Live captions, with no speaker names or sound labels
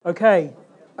Okay.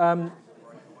 I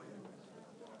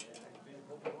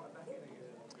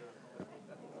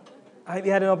hope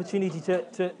you had an opportunity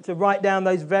to write down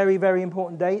those very, very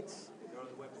important dates.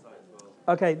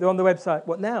 Okay, they're on the website.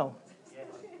 What now?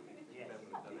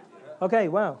 Okay,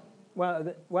 wow. Wow,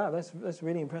 that's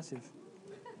really impressive.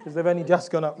 Because they've only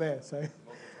just gone up there, so...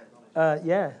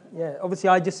 yeah. Obviously,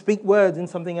 I just speak words and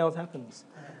something else happens.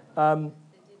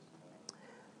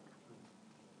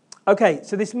 Okay,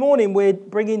 so this morning we're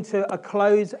bringing to a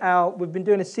close we've been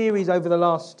doing a series over the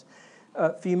last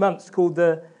few months called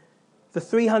the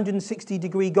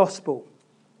 360-degree gospel.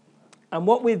 And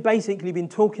what we've basically been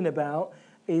talking about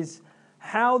is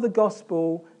how the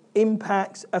gospel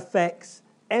impacts, affects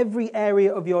every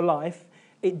area of your life.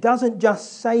 It doesn't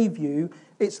just save you,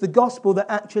 it's the gospel that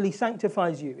actually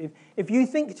sanctifies you. If you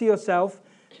think to yourself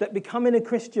that becoming a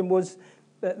Christian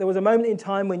that there was a moment in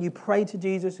time when you prayed to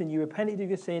Jesus and you repented of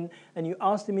your sin and you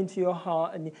asked him into your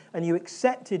heart and you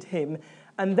accepted him,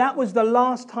 and that was the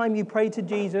last time you prayed to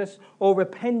Jesus or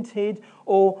repented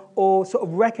or sort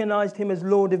of recognized him as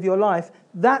Lord of your life,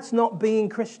 that's not being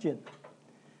Christian.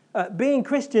 Being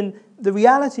Christian, the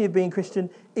reality of being Christian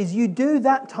is you do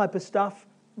that type of stuff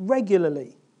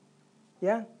regularly.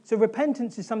 Yeah? So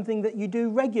repentance is something that you do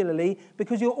regularly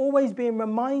because you're always being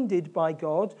reminded by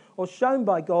God or shown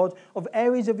by God of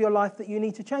areas of your life that you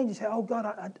need to change. You say, oh God,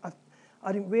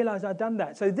 I didn't realize I'd done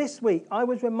that. So this week I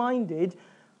was reminded,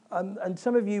 and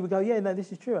some of you would go, yeah, no,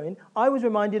 this is true. I mean, I was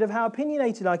reminded of how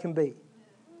opinionated I can be.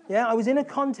 Yeah, I was in a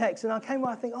context and I came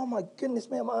where I think, oh my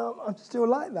goodness me, I'm still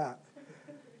like that.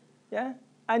 Yeah,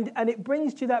 and it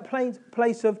brings you that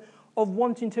place of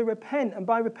wanting to repent. And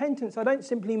by repentance, I don't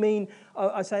simply mean,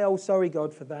 I say, oh, sorry,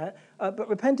 God, for that. But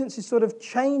repentance is sort of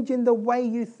changing the way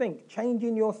you think,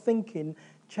 changing your thinking,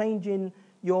 changing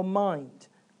your mind.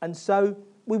 And so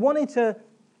we wanted to,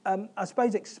 I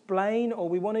suppose, explain, or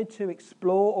we wanted to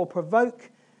explore or provoke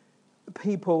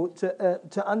people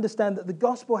to understand that the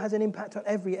gospel has an impact on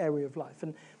every area of life.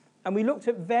 And we looked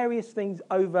at various things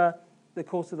over the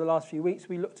course of the last few weeks.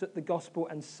 We looked at the gospel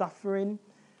and suffering,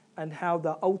 and how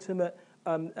the ultimate,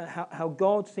 how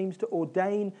God seems to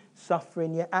ordain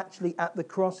suffering, yet actually at the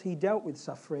cross he dealt with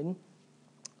suffering.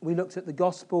 We looked at the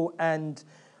gospel and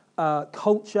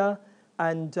culture,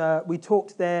 and I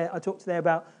talked there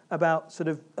about sort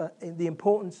of the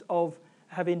importance of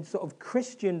having sort of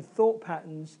Christian thought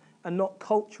patterns and not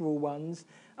cultural ones.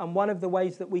 And one of the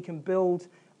ways that we can build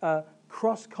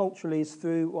cross-culturally is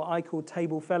through what I call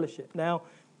table fellowship. Now,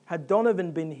 had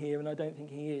Donovan been here, and I don't think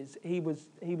he is, he was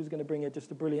going to bring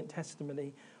just a brilliant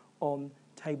testimony on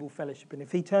table fellowship. And if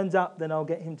he turns up, then I'll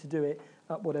get him to do it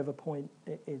at whatever point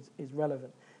it is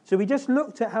relevant. So we just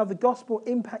looked at how the gospel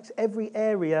impacts every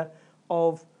area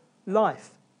of life.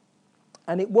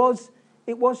 And it was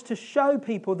to show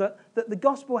people that the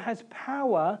gospel has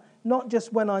power, not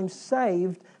just when I'm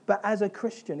saved, but as a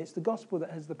Christian. It's the gospel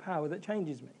that has the power that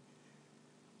changes me.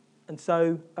 And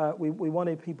so we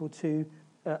wanted people to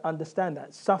understand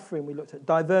that. Suffering, we looked at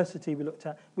diversity, we looked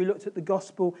at the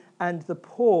gospel and the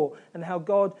poor, and how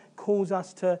God calls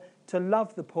us to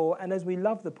love the poor, and as we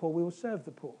love the poor, we will serve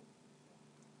the poor.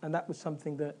 And that was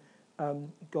something that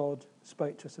God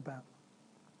spoke to us about.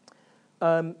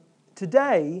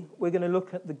 Today, we're going to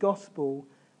look at the gospel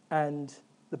and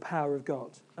the power of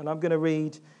God. And I'm going to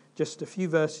read just a few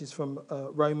verses from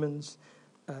Romans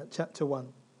chapter 1.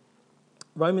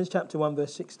 Romans chapter 1,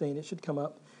 verse 16, it should come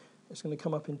up. It's going to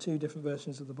come up in two different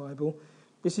versions of the Bible.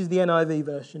 This is the NIV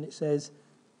version. It says,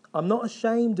 I'm not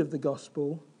ashamed of the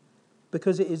gospel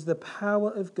because it is the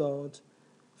power of God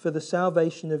for the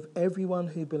salvation of everyone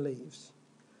who believes.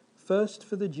 First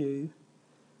for the Jew,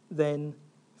 then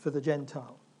for the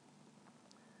Gentile.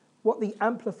 What the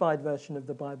Amplified version of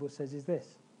the Bible says is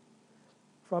this.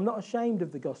 For I'm not ashamed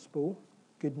of the gospel,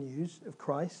 good news of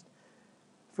Christ,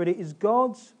 for it is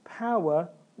God's power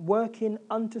working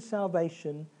unto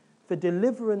salvation for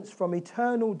deliverance from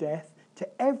eternal death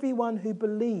to everyone who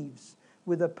believes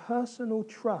with a personal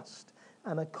trust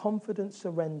and a confident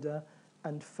surrender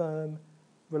and firm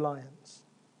reliance.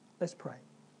 Let's pray.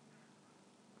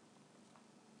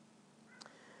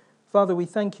 Father, we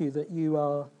thank you that you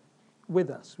are with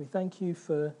us. We thank you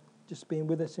for just being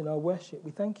with us in our worship.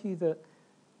 We thank you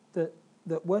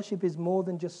that worship is more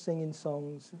than just singing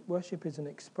songs. Worship is an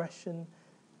expression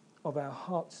of our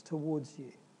hearts towards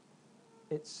you.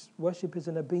 Worship is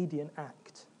an obedient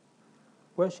act.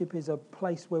 Worship is a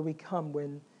place where we come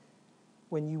when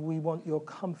we want your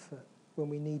comfort, when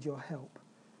we need your help.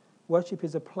 Worship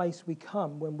is a place we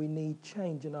come when we need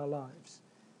change in our lives.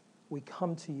 We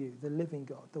come to you, the living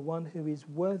God, the one who is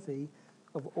worthy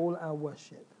of all our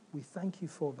worship. We thank you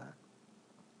for that.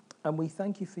 And we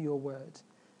thank you for your word,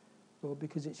 Lord,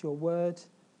 because it's your word,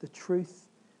 the truth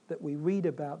that we read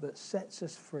about that sets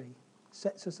us free,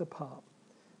 sets us apart.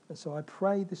 And so I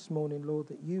pray this morning, Lord,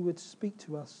 that you would speak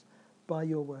to us by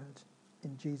your word.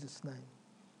 In Jesus' name,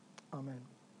 amen.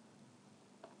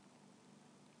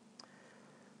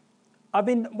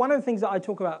 One of the things that I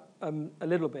talk about a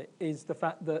little bit is the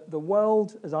fact that the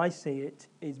world, as I see it,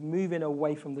 is moving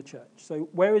away from the church. So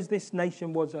whereas this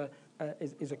nation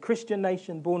is a Christian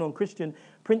nation born on Christian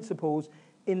principles,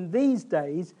 in these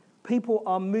days people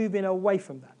are moving away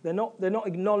from that. They're not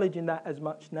acknowledging that as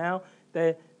much now.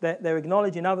 They're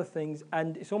acknowledging other things,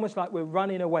 and it's almost like we're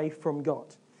running away from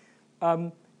God.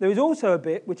 There is also a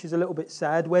bit, which is a little bit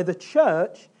sad, where the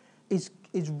church is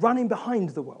running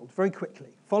behind the world very quickly,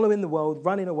 following the world,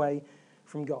 running away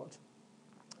from God.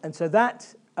 And so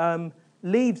that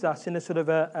leaves us in a sort of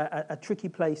a tricky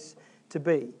place to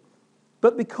be.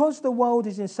 But because the world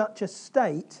is in such a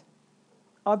state,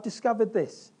 I've discovered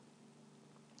this.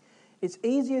 It's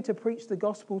easier to preach the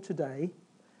gospel today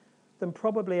than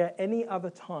probably at any other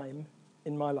time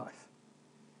in my life.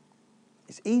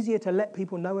 It's easier to let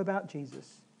people know about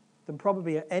Jesus than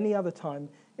probably at any other time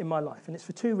in my life. And it's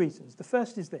for two reasons. The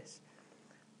first is this.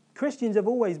 Christians have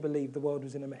always believed the world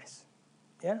was in a mess.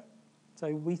 Yeah?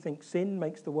 So we think sin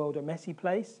makes the world a messy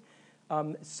place.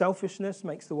 Selfishness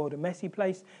makes the world a messy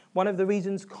place. One of the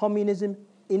reasons communism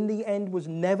in the end was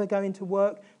never going to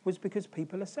work was because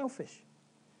people are selfish.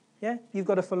 Yeah? You've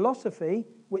got a philosophy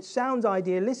which sounds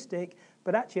idealistic,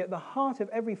 but actually at the heart of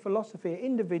every philosophy are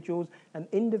individuals, and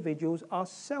individuals are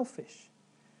selfish.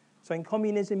 So in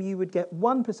communism, you would get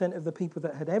 1% of the people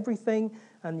that had everything,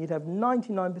 and you'd have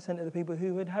 99% of the people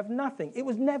who would have nothing. It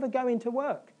was never going to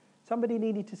work. Somebody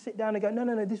needed to sit down and go,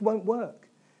 no, this won't work.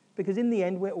 Because in the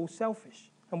end, we're all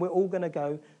selfish, and we're all going to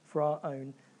go for our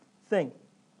own thing.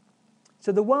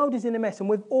 So the world is in a mess, and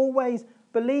we've always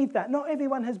believed that. Not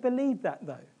everyone has believed that,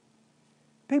 though.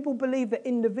 People believe that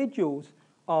individuals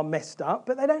are messed up,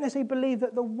 but they don't necessarily believe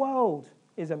that the world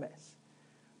is a mess.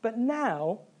 But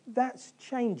now, that's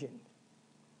changing.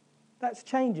 That's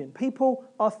changing. People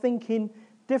are thinking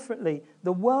differently.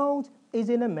 The world is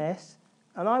in a mess,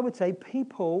 and I would say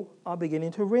people are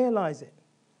beginning to realize it.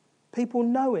 People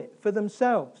know it for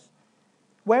themselves.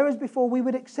 Whereas before we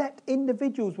would accept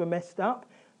individuals were messed up,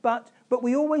 but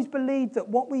we always believed that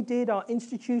what we did, our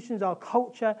institutions, our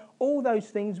culture, all those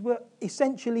things were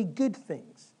essentially good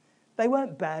things. They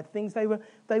weren't bad things, they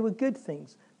were good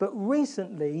things. But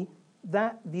recently,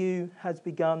 that view has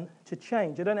begun to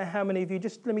change. I don't know how many of you,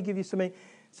 just let me give you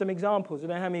some examples. I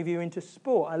don't know how many of you are into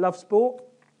sport. I love sport.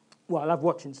 Well, I love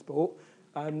watching sport.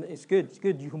 It's good. It's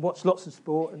good. You can watch lots of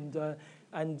sport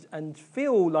and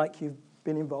feel like you've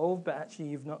been involved, but actually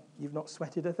you've not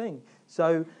sweated a thing.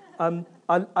 So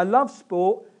I love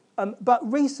sport.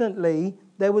 But recently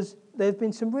there have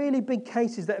been some really big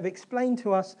cases that have explained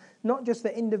to us not just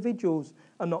that individuals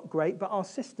are not great, but our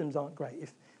systems aren't great.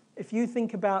 If you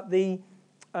think about the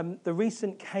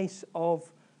recent case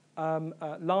of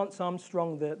Lance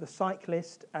Armstrong, the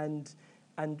cyclist, and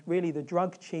really the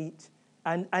drug cheat,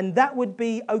 and that would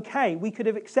be okay. We could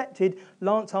have accepted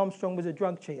Lance Armstrong was a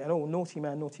drug cheat, and naughty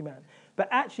man, naughty man. But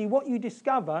actually what you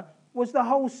discover was the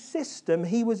whole system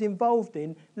he was involved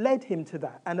in led him to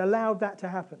that and allowed that to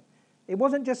happen. It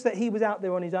wasn't just that he was out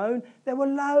there on his own. There were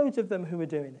loads of them who were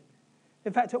doing it.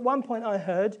 In fact, at one point I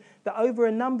heard that over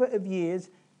a number of years,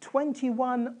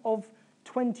 21 of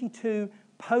 22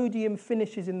 podium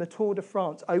finishes in the Tour de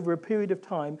France over a period of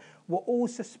time were all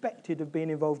suspected of being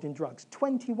involved in drugs.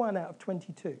 21 out of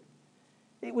 22.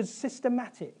 It was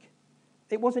systematic.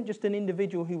 It wasn't just an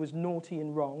individual who was naughty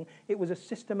and wrong. It was a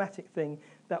systematic thing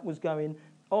that was going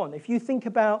on. If you think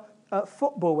about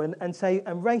football and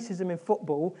racism in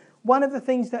football, one of the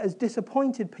things that has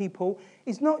disappointed people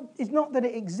is not that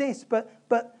it exists,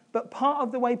 but part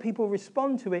of the way people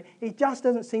respond to it, it just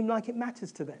doesn't seem like it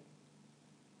matters to them.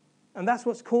 And that's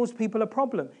what's caused people a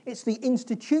problem. It's the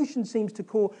institution seems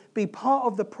to be part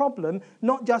of the problem,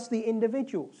 not just the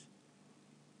individuals.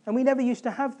 And we never used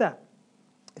to have that.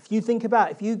 If you think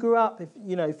about, if you grew up,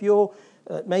 if you're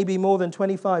maybe more than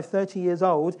 25, 30 years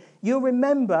old, you'll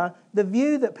remember the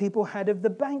view that people had of the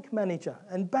bank manager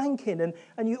and banking.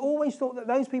 And you always thought that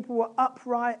those people were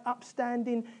upright,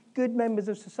 upstanding, good members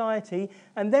of society.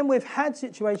 And then we've had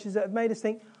situations that have made us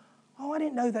think, I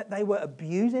didn't know that they were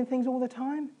abusing things all the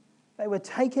time. They were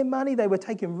taking money. They were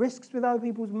taking risks with other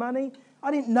people's money.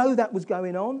 I didn't know that was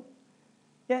going on.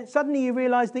 Yeah, suddenly you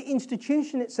realise the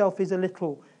institution itself is a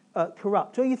little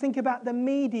corrupt. Or you think about the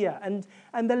media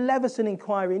and the Leveson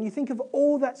inquiry, and you think of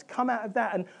all that's come out of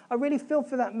that. And I really feel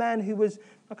for that man who was,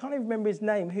 I can't even remember his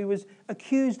name, who was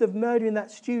accused of murdering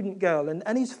that student girl.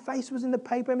 And his face was in the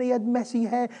paper, and he had messy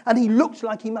hair, and he looked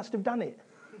like he must have done it.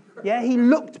 Yeah, he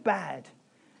looked bad.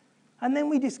 And then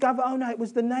we discover, oh no, it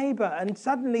was the neighbour. And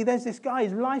suddenly there's this guy,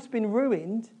 his life's been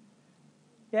ruined.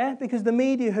 Yeah, because the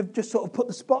media have just sort of put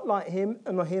the spotlight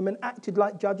on him and acted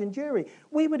like judge and jury.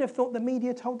 We would have thought the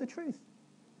media told the truth.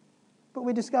 But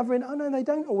we're discovering, oh no, they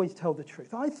don't always tell the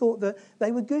truth. I thought that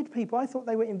they were good people. I thought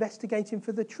they were investigating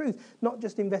for the truth, not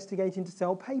just investigating to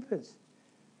sell papers.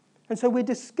 And so we're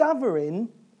discovering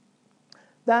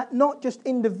that not just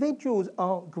individuals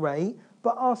aren't great,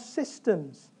 but our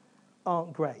systems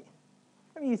aren't great.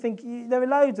 I mean, you think there are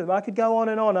loads of them. I could go on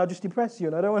and on. I'll just depress you,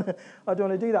 and I don't want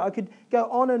to do that. I could go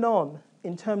on and on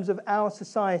in terms of our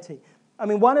society. I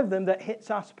mean, one of them that hits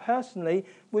us personally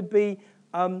would be,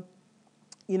 the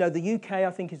UK, I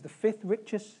think, is the 5th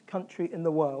richest country in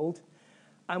the world,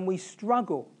 and we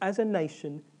struggle as a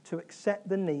nation to accept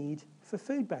the need for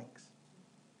food banks.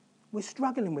 We're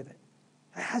struggling with it.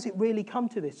 Has it really come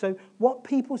to this? So what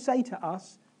people say to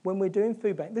us when we're doing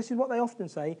food bank, this is what they often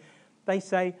say. They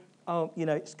say, oh,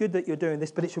 it's good that you're doing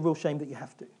this, but it's a real shame that you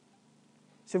have to.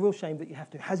 It's a real shame that you have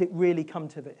to. Has it really come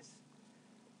to this?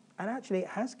 And actually, it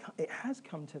has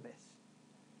come to this.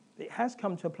 It has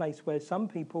come to a place where some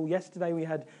people, yesterday we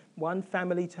had one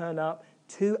family turn up,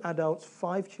 2 adults,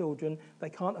 5 children, they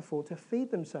can't afford to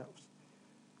feed themselves.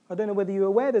 I don't know whether you're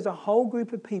aware, there's a whole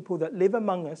group of people that live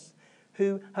among us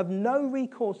who have no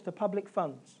recourse to public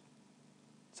funds.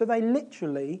 So they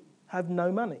literally have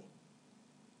no money.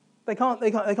 They can't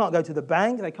go to the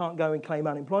bank. They can't go and claim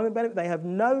unemployment benefit. They have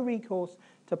no recourse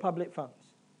to public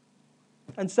funds.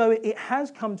 And so it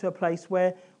has come to a place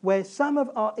where some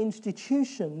of our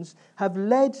institutions have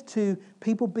led to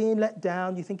people being let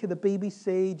down. You think of the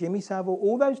BBC, Jimmy Savile,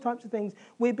 all those types of things.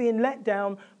 We're being let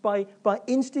down by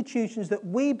institutions that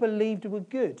we believed were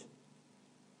good.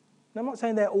 Now, I'm not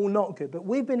saying they're all not good, but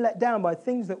we've been let down by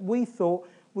things that we thought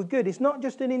were good. It's not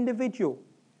just an individual.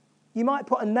 You might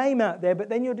put a name out there, but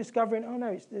then you're discovering, oh no,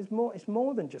 it's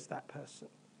more than just that person.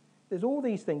 There's all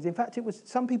these things. In fact,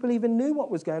 some people even knew what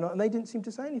was going on, and they didn't seem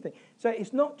to say anything. So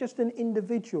it's not just an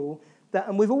individual,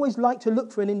 and we've always liked to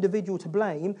look for an individual to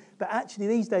blame, but actually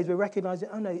these days we're recognizing,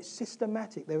 oh no, it's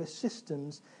systematic. There are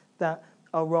systems that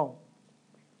are wrong.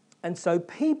 And so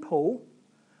people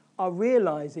are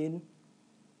realizing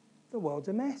the world's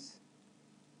a mess.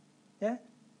 Yeah?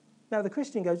 Now the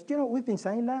Christian goes, do you know what, we've been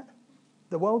saying that?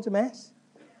 The world's a mess.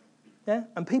 Yeah?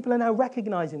 And people are now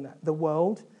recognizing that. The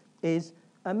world is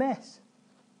a mess.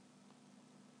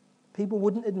 People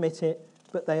wouldn't admit it,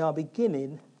 but they are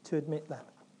beginning to admit that.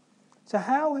 So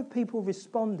how have people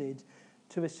responded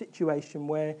to a situation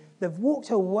where they've walked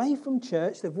away from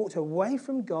church, they've walked away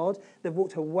from God, they've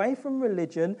walked away from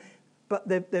religion, but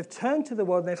they've turned to the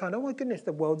world and they find, oh my goodness,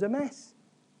 the world's a mess.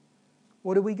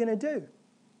 What are we going to do?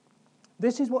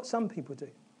 This is what some people do.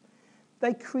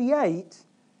 They create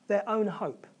their own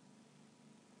hope.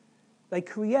 They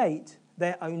create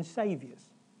their own saviors.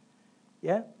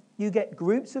 Yeah? You get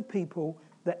groups of people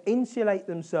that insulate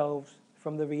themselves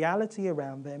from the reality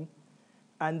around them,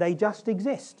 and they just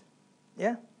exist.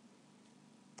 Yeah?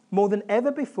 More than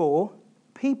ever before,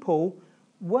 people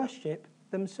worship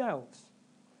themselves.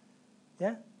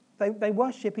 Yeah? They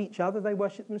worship each other, they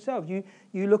worship themselves. You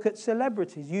look at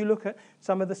celebrities, you look at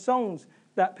some of the songs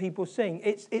that people sing.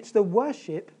 It's the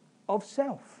worship of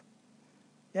self.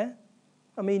 Yeah?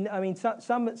 I mean,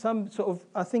 some sort of,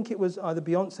 I think it was either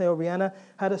Beyonce or Rihanna,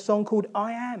 had a song called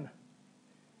I Am.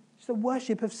 It's the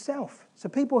worship of self. So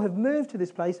people have moved to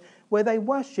this place where they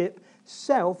worship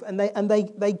self and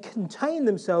they contain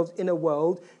themselves in a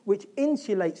world which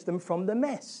insulates them from the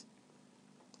mess.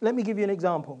 Let me give you an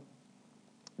example.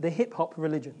 The hip-hop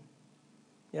religion.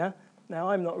 Yeah? Now,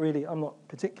 I'm not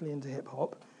particularly into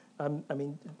hip-hop.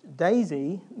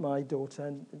 Daisy, my daughter,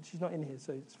 and she's not in here,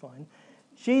 so it's fine.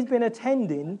 She's been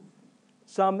attending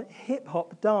some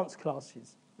hip-hop dance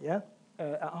classes, yeah,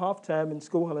 at half-term and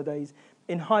school holidays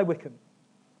in High Wycombe.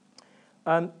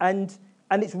 And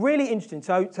it's really interesting.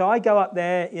 So I go up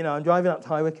there, I'm driving up to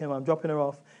High Wycombe, I'm dropping her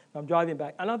off, I'm driving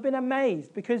back, and I've been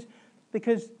amazed because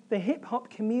the hip-hop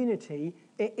community,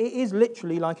 it is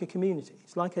literally like a community.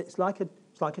 It's like a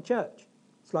church.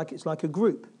 It's like a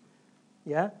group,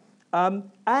 yeah.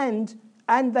 And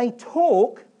they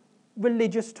talk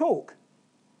religious talk.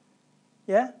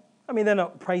 Yeah? I mean, they're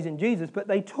not praising Jesus, but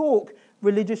they talk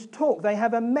religious talk. They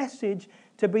have a message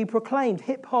to be proclaimed.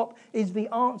 Hip-hop is the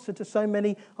answer to so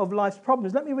many of life's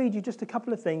problems. Let me read you just a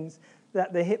couple of things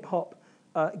that the hip-hop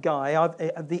guy,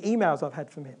 the emails I've had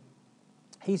from him.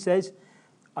 He says,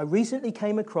 I recently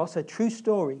came across a true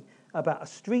story about a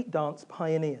street dance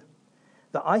pioneer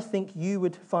that I think you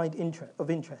would find of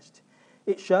interest.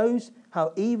 It shows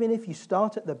how even if you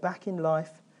start at the back in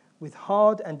life with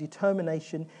hard and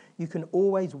determination, you can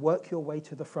always work your way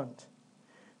to the front.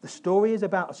 The story is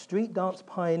about a street dance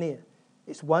pioneer.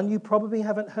 It's one you probably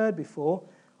haven't heard before.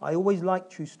 I always like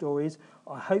true stories.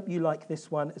 I hope you like this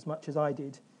one as much as I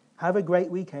did. Have a great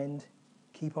weekend.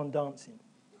 Keep on dancing.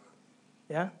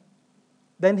 Yeah?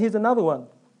 Then here's another one.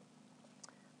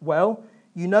 Well,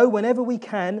 you know, whenever we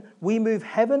can, we move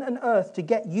heaven and earth to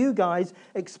get you guys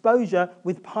exposure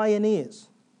with pioneers.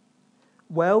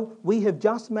 Well, we have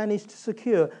just managed to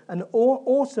secure an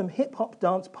awesome hip-hop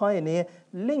dance pioneer,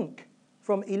 Link,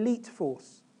 from Elite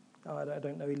Force. I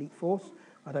don't know Elite Force.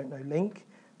 I don't know Link,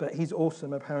 but he's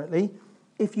awesome apparently.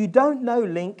 If you don't know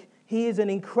Link, he is an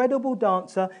incredible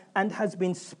dancer and has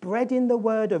been spreading the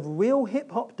word of real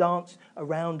hip-hop dance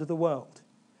around the world.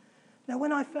 Now,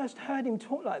 when I first heard him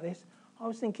talk like this, I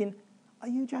was thinking, are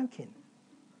you joking?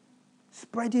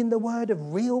 Spreading the word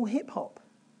of real hip-hop?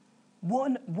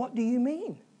 What do you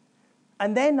mean?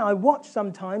 And then I watch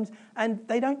sometimes, and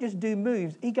they don't just do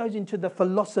moves. He goes into the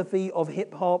philosophy of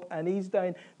hip-hop, and he's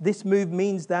doing, this move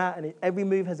means that, and every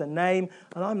move has a name.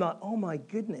 And I'm like, oh my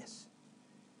goodness.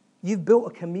 You've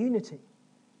built a community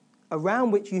around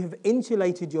which you have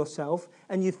insulated yourself,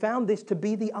 and you found this to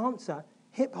be the answer,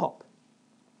 hip-hop.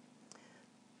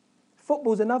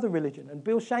 Football's another religion, and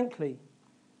Bill Shankly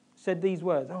said these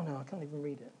words. Oh no, I can't even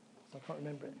read it. I can't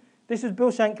remember it. This is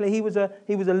Bill Shankly. He was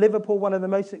a Liverpool, one of the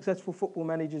most successful football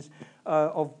managers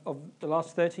of the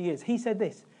last 30 years. He said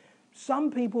this: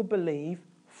 some people believe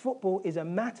football is a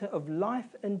matter of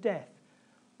life and death.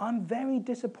 I'm very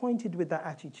disappointed with that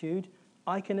attitude.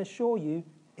 I can assure you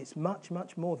it's much,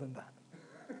 much more than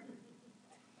that.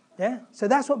 Yeah? So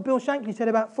that's what Bill Shankly said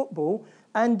about football.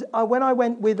 And when I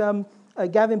went with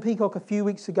Gavin Peacock a few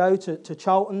weeks ago to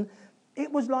Charlton,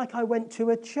 it was like I went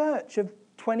to a church of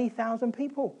 20,000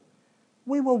 people.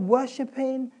 We were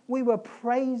worshipping, we were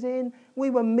praising,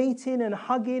 we were meeting and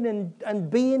hugging and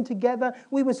being together.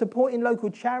 We were supporting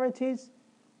local charities.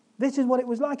 This is what it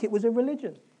was like. It was a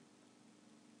religion.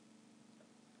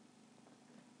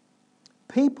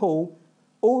 People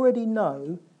already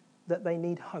know that they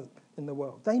need hope in the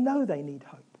world. They know they need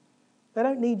hope. They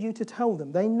don't need you to tell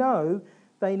them. They know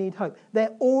they need hope.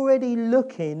 They're already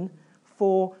looking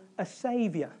for a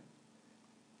saviour.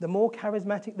 The more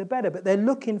charismatic, the better. But they're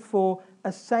looking for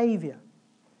a saviour.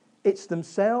 It's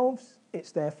themselves,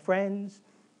 it's their friends,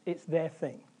 it's their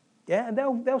thing. Yeah, and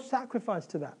they'll sacrifice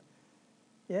to that.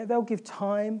 Yeah, they'll give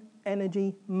time,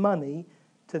 energy, money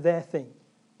to their thing.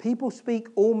 People speak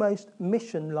almost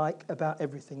mission-like about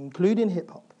everything, including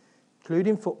hip-hop,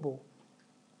 including football.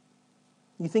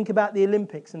 You think about the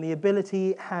Olympics and the ability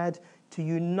it had to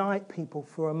unite people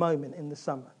for a moment in the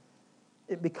summer.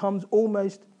 It becomes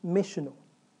almost missional.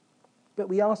 But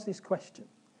we ask this question: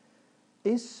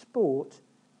 is sport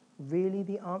really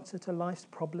the answer to life's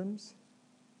problems?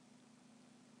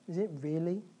 Is it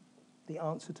really the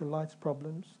answer to life's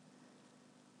problems?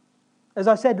 As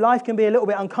I said, life can be a little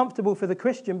bit uncomfortable for the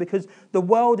Christian because the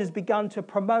world has begun to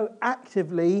promote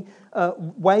actively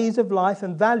ways of life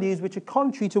and values which are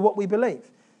contrary to what we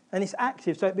believe. And it's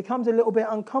active, so it becomes a little bit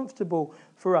uncomfortable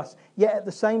for us. Yet at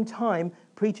the same time,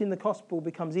 preaching the gospel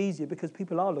becomes easier because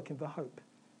people are looking for hope.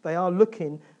 They are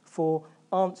looking for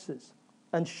answers.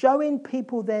 And showing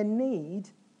people their need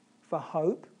for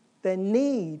hope, their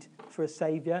need for a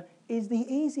saviour, is the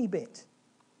easy bit.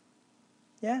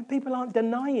 Yeah, people aren't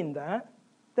denying that.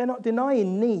 They're not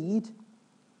denying need.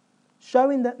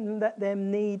 Showing that their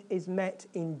need is met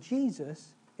in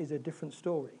Jesus is a different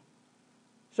story.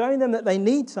 Showing them that they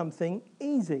need something,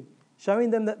 easy. Showing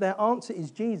them that their answer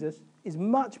is Jesus is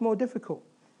much more difficult.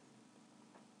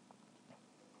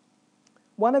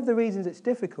 One of the reasons it's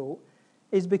difficult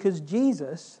is because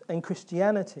Jesus and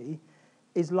Christianity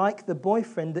is like the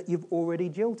boyfriend that you've already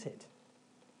jilted.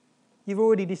 You've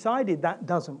already decided that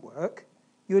doesn't work.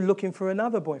 You're looking for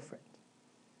another boyfriend.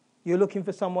 You're looking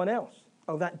for someone else.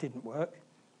 Oh, that didn't work.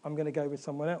 I'm going to go with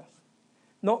someone else.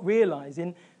 Not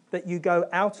realizing that you go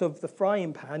out of the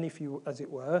frying pan, as it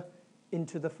were,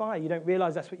 into the fire. You don't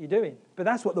realize that's what you're doing. But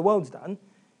that's what the world's done.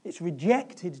 It's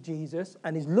rejected Jesus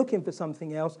and is looking for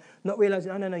something else, not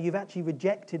realizing, no, you've actually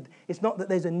rejected. It's not that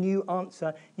there's a new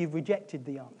answer, you've rejected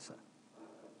the answer.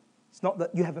 It's not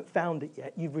that you haven't found it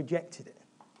yet, you've rejected it.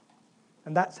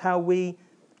 And that's how we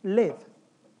live.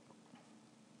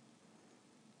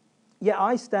 Yet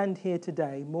I stand here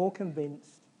today more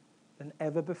convinced than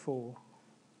ever before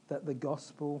that the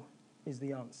gospel is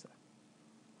the answer.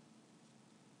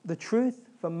 The truth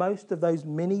for most of those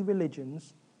mini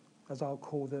religions, as I'll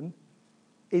call them,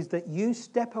 is that you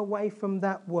step away from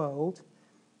that world,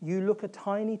 you look a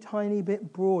tiny, tiny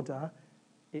bit broader,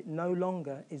 it no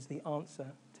longer is the answer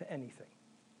to anything.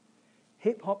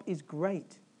 Hip-hop is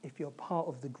great if you're part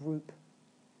of the group.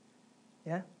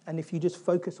 Yeah? And if you just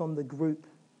focus on the group.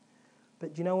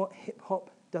 But do you know what? Hip-hop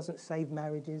doesn't save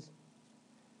marriages.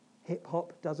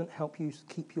 Hip-hop doesn't help you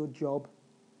keep your job.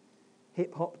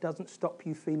 Hip-hop doesn't stop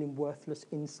you feeling worthless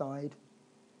inside.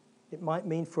 It might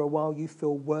mean for a while you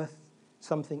feel worth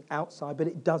something outside, but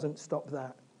it doesn't stop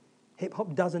that.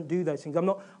 Hip-hop doesn't do those things.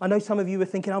 I know some of you are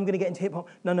thinking, I'm going to get into hip-hop.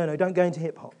 No, don't go into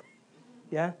hip-hop.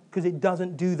 Yeah? Because it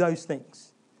doesn't do those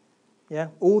things. Yeah?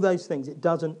 All those things it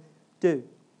doesn't do.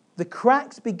 The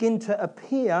cracks begin to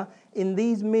appear in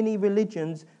these mini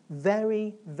religions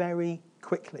very, very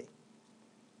quickly.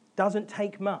 Doesn't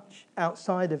take much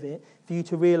outside of it for you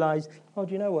to realize, oh,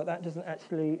 do you know what?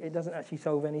 It doesn't actually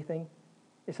solve anything.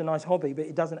 It's a nice hobby, but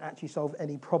it doesn't actually solve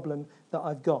any problem that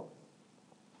I've got.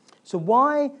 So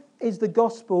why is the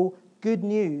gospel good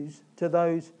news to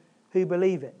those who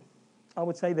believe it? I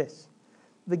would say this.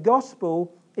 The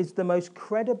gospel is the most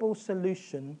credible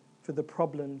solution for the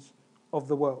problems of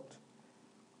the world.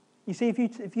 You see,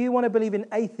 if you want to believe in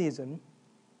atheism,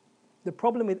 the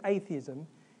problem with atheism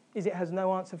is it has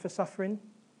no answer for suffering.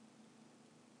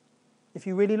 If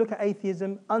you really look at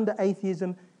atheism, under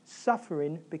atheism,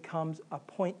 suffering becomes a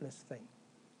pointless thing.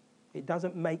 It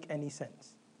doesn't make any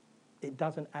sense. It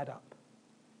doesn't add up.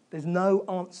 There's no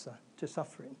answer to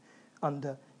suffering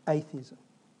under atheism.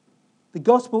 The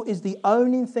gospel is the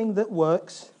only thing that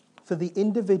works for the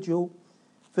individual,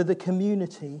 for the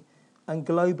community, and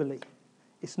globally.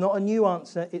 It's not a new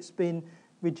answer. It's been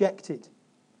rejected.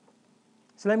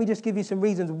 So let me just give you some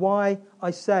reasons why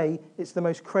I say it's the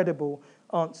most credible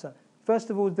answer. First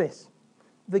of all, this.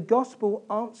 The gospel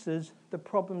answers the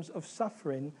problems of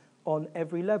suffering on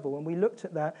every level. And we looked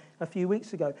at that a few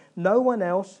weeks ago. No one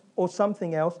else or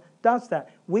something else does that.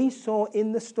 We saw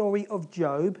in the story of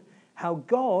Job how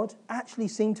God actually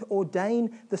seemed to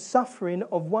ordain the suffering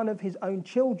of one of his own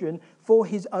children for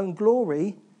his own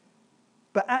glory,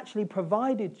 but actually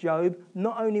provided Job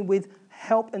not only with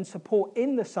help and support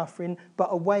in the suffering, but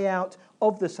a way out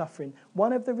of the suffering.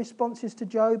 One of the responses to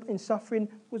Job in suffering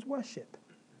was worship.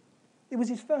 It was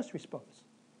his first response.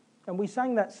 And we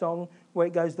sang that song where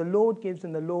it goes, the Lord gives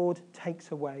and the Lord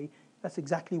takes away. That's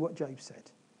exactly what Job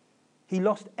said. He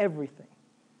lost everything.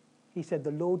 He said,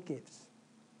 the Lord gives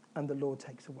and the Lord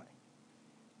takes away.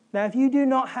 Now, if you do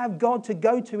not have God to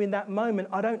go to in that moment,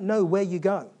 I don't know where you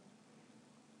go.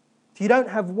 If you don't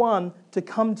have one to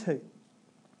come to.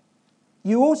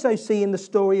 You also see in the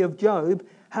story of Job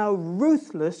how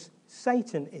ruthless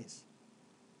Satan is.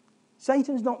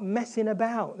 Satan's not messing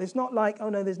about. It's not like, oh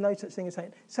no, there's no such thing as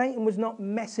Satan. Satan was not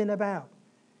messing about.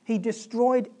 He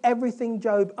destroyed everything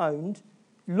Job owned,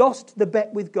 lost the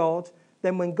bet with God.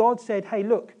 Then when God said, hey,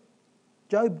 look,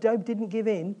 Job didn't give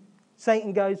in,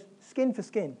 Satan goes, skin for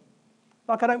skin.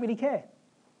 Like, I don't really care.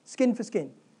 Skin for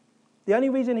skin. The only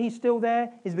reason he's still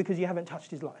there is because you haven't touched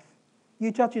his life.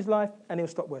 You touch his life and he'll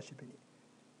stop worshipping you.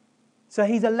 So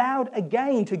he's allowed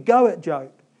again to go at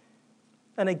Job.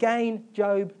 And again,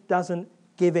 Job doesn't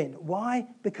give in. Why?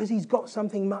 Because he's got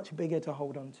something much bigger to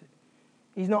hold on to.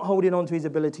 He's not holding on to his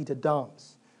ability to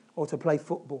dance or to play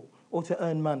football or to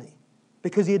earn money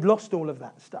because he had lost all of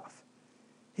that stuff.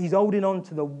 He's holding on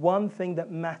to the one thing that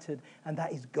mattered, and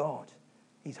that is God.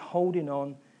 He's holding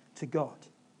on to God.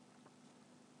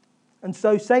 And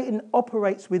so Satan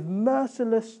operates with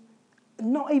merciless,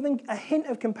 not even a hint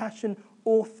of compassion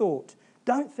or thought.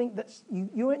 Don't think that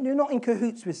you're not in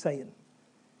cahoots with Satan.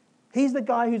 He's the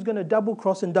guy who's going to double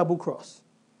cross and double cross.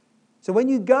 So when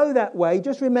you go that way,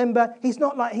 just remember, he's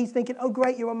not like he's thinking, oh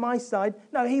great, you're on my side.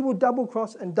 No, he will double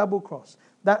cross and double cross.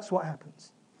 That's what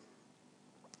happens.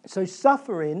 So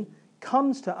suffering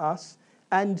comes to us,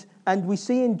 and we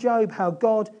see in Job how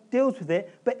God deals with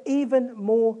it. But even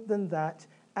more than that,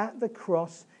 at the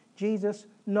cross, Jesus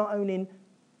not only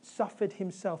suffered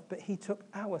himself, but he took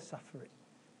our suffering.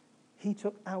 He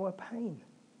took our pain.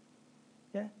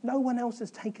 Yeah? No one else has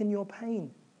taken your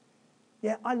pain.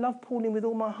 Yeah, I love Pauline with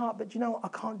all my heart, but do you know what? I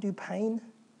can't do pain.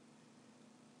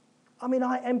 I mean,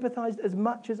 I empathized as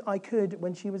much as I could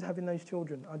when she was having those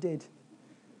children. I did.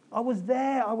 I was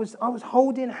there. I was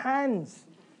holding hands.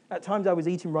 At times I was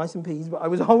eating rice and peas, but I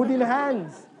was holding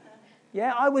hands.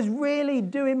 Yeah, I was really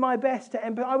doing my best to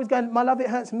empathize. I was going, my love, it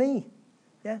hurts me.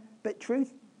 Yeah, but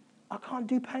truth, I can't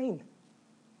do pain.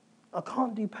 I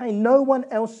can't do pain. No one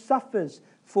else suffers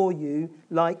for you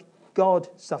like God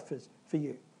suffers for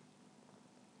you.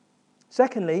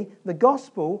 Secondly, the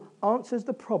gospel answers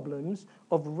the problems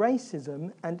of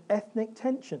racism and ethnic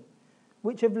tension,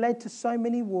 which have led to so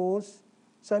many wars,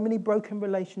 so many broken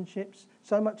relationships,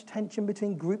 so much tension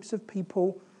between groups of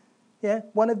people. Yeah?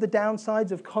 One of the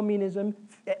downsides of communism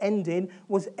ending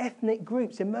was ethnic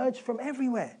groups emerged from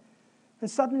everywhere.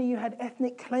 And suddenly you had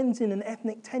ethnic cleansing and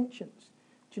ethnic tensions.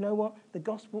 Do you know what? The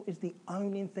gospel is the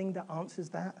only thing that answers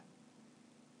that.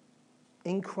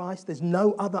 In Christ, there's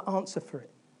no other answer for it.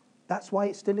 That's why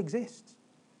it still exists.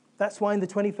 That's why in the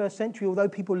 21st century, although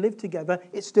people live together,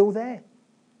 it's still there.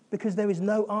 Because there is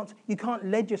no answer. You can't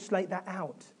legislate that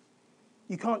out.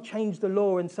 You can't change the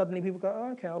law and suddenly people go,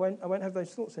 oh, okay, I won't have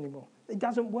those thoughts anymore. It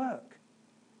doesn't work.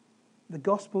 The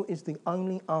gospel is the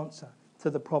only answer to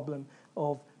the problem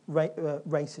of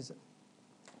racism.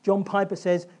 John Piper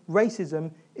says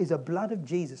racism is a blood of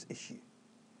Jesus issue.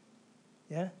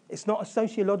 Yeah? It's not a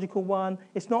sociological one.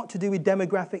 It's not to do with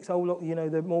demographics. Oh, look, you know,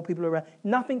 the more people around.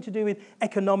 Nothing to do with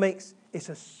economics. It's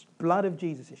a blood of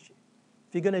Jesus issue.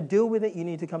 If you're going to deal with it, you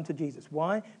need to come to Jesus.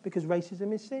 Why? Because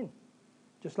racism is sin.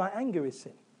 Just like anger is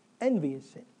sin. Envy is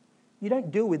sin. You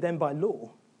don't deal with them by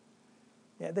law.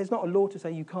 Yeah, there's not a law to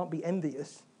say you can't be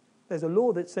envious. There's a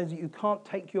law that says that you can't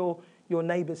take your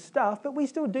neighbour's stuff, but we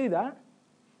still do that.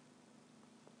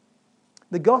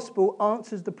 The gospel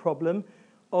answers the problem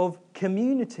of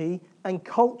community and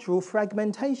cultural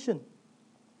fragmentation.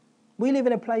 We live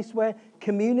in a place where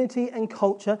community and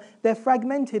culture, they're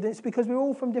fragmented. And it's because we're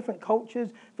all from different cultures,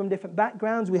 from different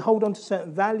backgrounds. We hold on to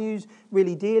certain values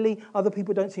really dearly. Other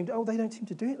people don't seem to, they don't seem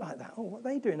to do it like that. Oh, what are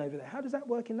they doing over there? How does that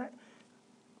work in that?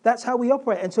 That's how we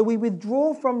operate. And so we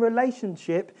withdraw from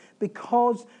relationship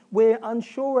because we're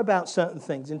unsure about certain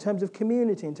things in terms of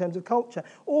community, in terms of culture.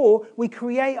 Or we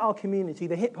create our community,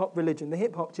 the hip-hop religion, the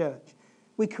hip-hop church.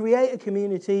 We create a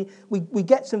community, we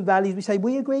get some values, we say,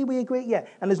 we agree, yeah.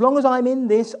 And as long as I'm in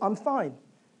this, I'm fine.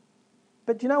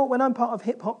 But do you know what? When I'm part of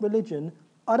hip-hop religion,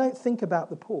 I don't think about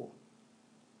the poor.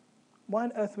 Why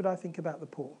on earth would I think about the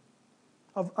poor?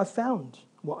 I've found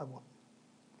what I want.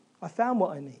 I found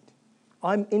what I need.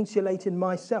 I'm insulating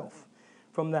myself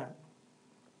from that.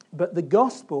 But the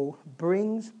gospel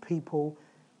brings people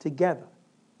together.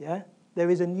 Yeah? There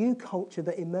is a new culture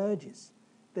that emerges.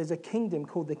 There's a kingdom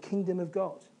called the kingdom of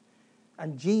God.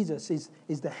 And Jesus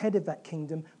is the head of that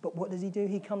kingdom. But what does he do?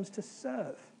 He comes to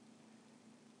serve.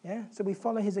 Yeah? So we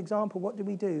follow his example. What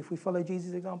do? If we follow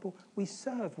Jesus' example, we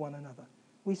serve one another.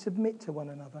 We submit to one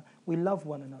another. We love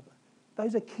one another.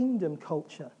 Those are kingdom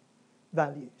culture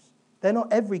values. They're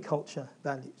not every culture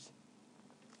values.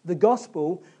 The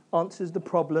gospel answers the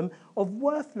problem of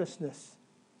worthlessness.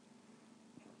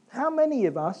 How many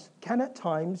of us can at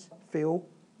times feel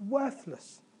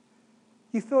worthless?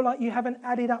 You feel like you haven't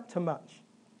added up to much.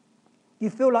 You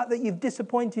feel like that you've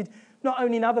disappointed not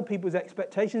only in other people's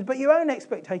expectations, but your own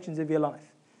expectations of your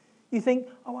life. You think,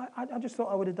 I just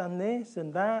thought I would have done this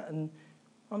and that, and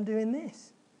I'm doing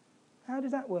this. How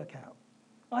does that work out?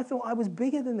 I thought I was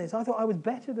bigger than this. I thought I was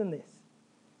better than this.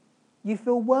 You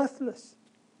feel worthless.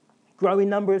 Growing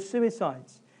number of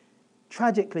suicides.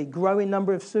 Tragically, growing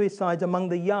number of suicides among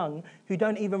the young who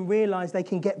don't even realize they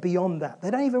can get beyond that.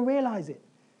 They don't even realize it.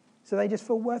 So they just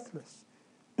feel worthless.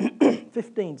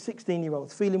 15,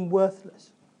 16-year-olds feeling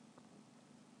worthless.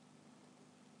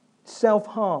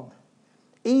 Self-harm.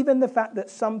 Even the fact that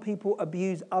some people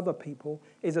abuse other people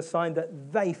is a sign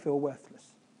that they feel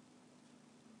worthless.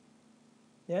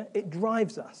 Yeah? It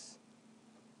drives us.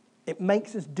 It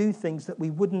makes us do things that we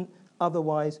wouldn't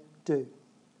otherwise do.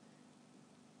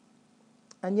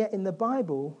 And yet in the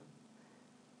Bible,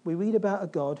 we read about a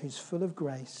God who's full of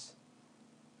grace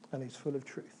and who's full of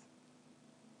truth.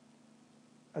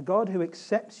 A God who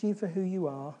accepts you for who you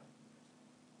are,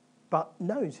 but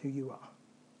knows who you are.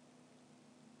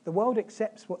 The world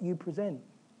accepts what you present.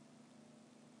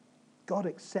 God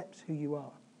accepts who you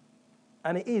are.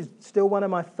 And it is still one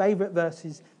of my favorite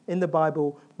verses in the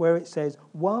Bible where it says,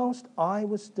 whilst I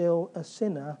was still a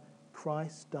sinner,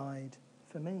 Christ died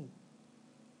for me.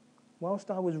 Whilst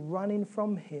I was running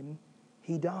from him,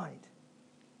 he died.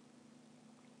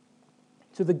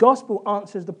 So the gospel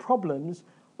answers the problems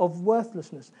of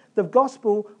worthlessness. The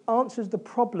gospel answers the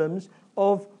problems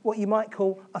of what you might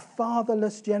call a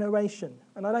fatherless generation.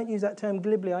 And I don't use that term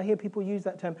glibly. I hear people use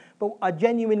that term. But I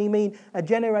genuinely mean a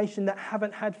generation that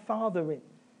haven't had fathering,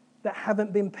 that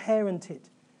haven't been parented,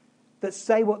 that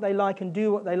say what they like and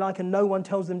do what they like and no one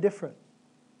tells them different.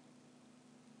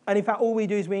 And in fact, all we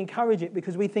do is we encourage it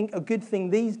because we think a good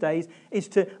thing these days is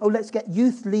to, let's get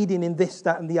youth leading in this,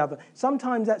 that, and the other.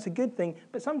 Sometimes that's a good thing,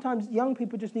 but sometimes young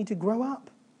people just need to grow up.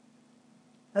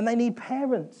 And they need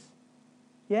parents.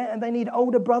 Yeah, and they need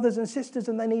older brothers and sisters,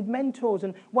 and they need mentors.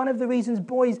 And one of the reasons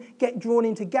boys get drawn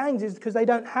into gangs is because they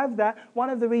don't have that. One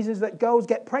of the reasons that girls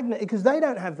get pregnant is because they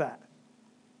don't have that.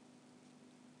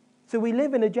 So we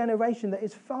live in a generation that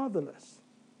is fatherless.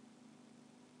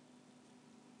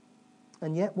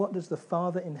 And yet, what does the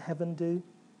Father in heaven do?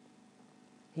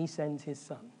 He sends his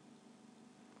Son.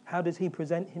 How does he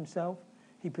present himself?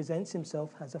 He presents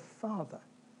himself as a father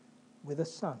with a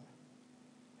son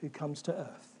who comes to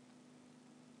earth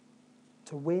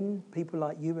to win people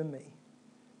like you and me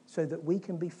so that we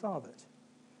can be fathered.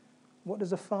 What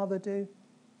does a father do?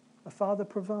 A father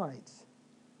provides,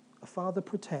 a father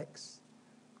protects,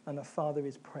 and a father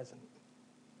is present.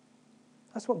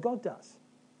 That's what God does.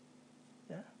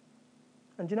 Yeah?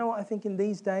 And do you know what I think in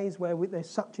these days where there's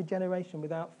such a generation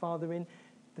without fathering,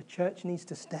 the church needs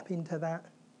to step into that.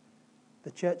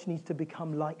 The church needs to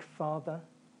become like father,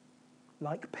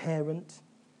 like parent,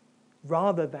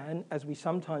 rather than, as we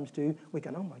sometimes do, we're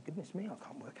going, oh my goodness me, I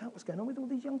can't work out what's going on with all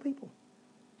these young people.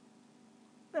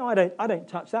 No, I don't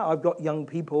touch that. I've got young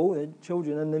people,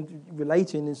 children, and then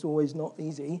relating is always not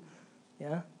easy.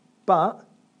 Yeah, but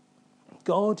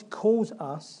God calls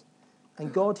us,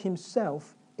 and God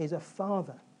himself is a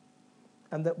father,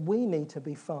 and that we need to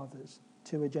be fathers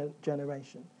to a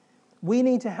generation. We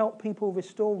need to help people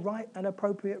restore right and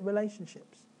appropriate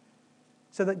relationships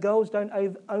so that girls don't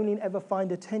only ever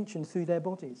find attention through their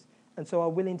bodies and so are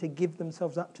willing to give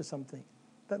themselves up to something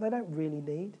that they don't really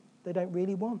need, they don't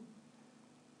really want.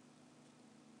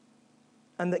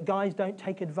 And that guys don't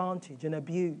take advantage and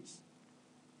abuse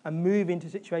and move into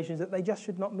situations that they just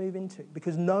should not move into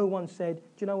because no one said, do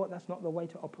you know what, that's not the way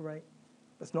to operate.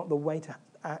 That's not the way to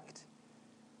act.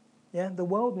 Yeah, the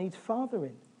world needs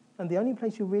fathering. And the only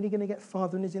place you're really going to get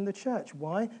fathering is in the church.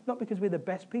 Why? Not because we're the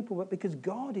best people, but because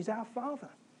God is our Father.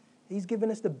 He's given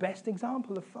us the best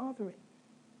example of fathering.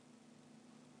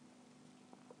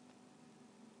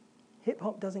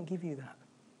 Hip-hop doesn't give you that.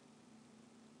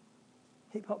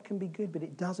 Hip-hop can be good, but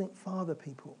it doesn't father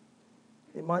people.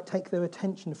 It might take their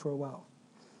attention for a while.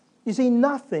 You see,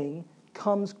 nothing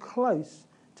comes close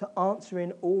to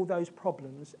answering all those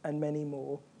problems and many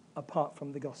more apart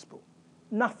from the gospel.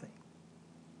 Nothing.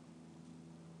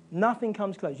 Nothing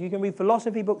comes close. You can read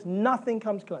philosophy books, nothing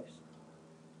comes close.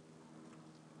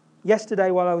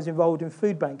 Yesterday, while I was involved in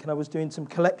Food Bank and I was doing some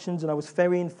collections and I was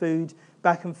ferrying food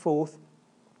back and forth,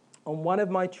 on one of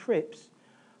my trips,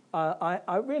 it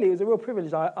was a real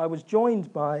privilege. I was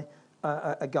joined by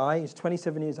a guy, he's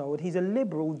 27 years old. He's a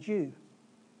liberal Jew.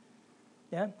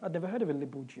 Yeah, I'd never heard of a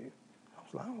liberal Jew.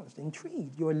 I was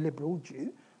intrigued. You're a liberal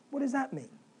Jew? What does that mean?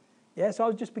 Yeah, so I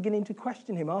was just beginning to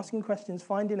question him, asking questions,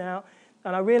 finding out.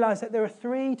 And I realized that there are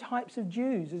three types of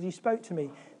Jews as he spoke to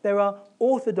me. There are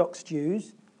Orthodox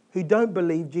Jews who don't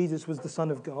believe Jesus was the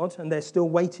Son of God, and they're still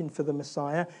waiting for the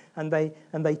Messiah, and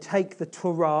they take the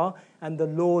Torah and the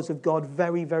laws of God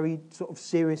very, very sort of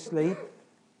seriously.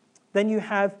 Then you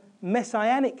have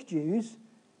Messianic Jews,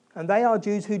 and they are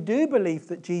Jews who do believe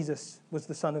that Jesus was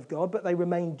the Son of God, but they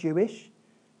remain Jewish,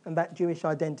 and that Jewish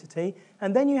identity.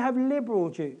 And then you have liberal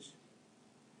Jews.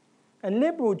 And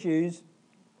liberal Jews,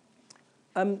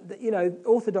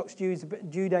 Orthodox Jews,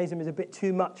 Judaism is a bit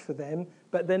too much for them,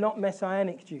 but they're not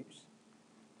Messianic Jews.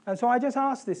 And so I just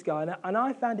asked this guy, and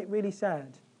I found it really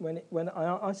sad when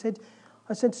I said,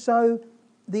 so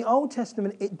the Old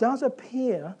Testament, it does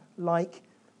appear like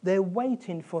they're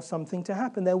waiting for something to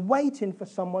happen. They're waiting for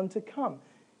someone to come.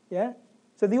 Yeah?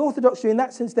 So the Orthodox Jew, in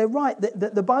that sense, they're right.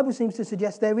 The Bible seems to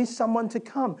suggest there is someone to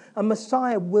come. A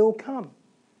Messiah will come.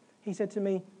 He said to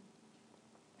me,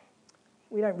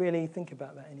 we don't really think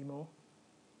about that anymore.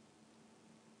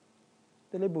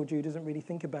 The liberal Jew doesn't really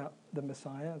think about the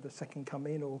Messiah, the second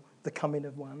coming, or the coming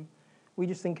of one. We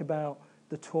just think about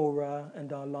the Torah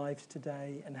and our lives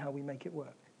today and how we make it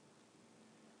work.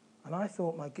 And I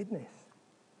thought, my goodness,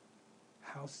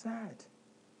 how sad.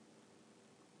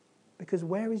 Because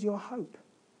where is your hope?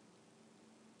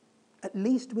 At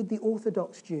least with the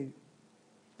Orthodox Jew,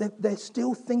 they're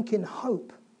still thinking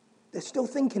hope. They're still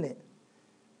thinking it.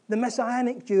 The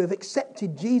Messianic Jew have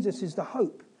accepted Jesus as the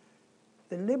hope.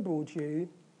 The liberal Jew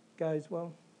goes,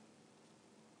 well,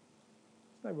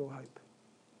 there's no real hope.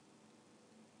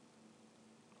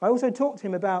 I also talked to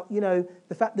him about,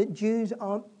 the fact that Jews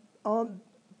aren't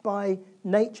by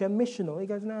nature missional. He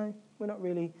goes, no, we're not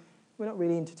really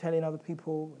into telling other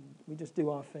people, and we just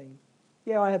do our thing.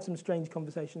 Yeah, I had some strange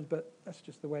conversations, but that's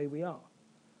just the way we are.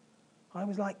 I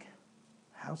was like,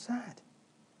 how sad.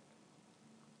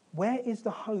 Where is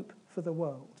the hope for the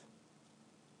world?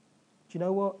 Do you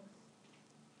know what?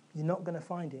 You're not going to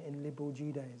find it in liberal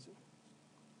Judaism.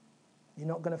 You're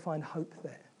not going to find hope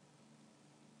there.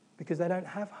 because they don't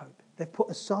have hope. They've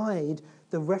put aside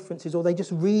the references, or they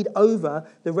just read over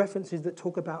the references that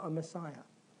talk about a Messiah.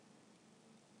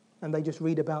 And they just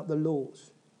read about the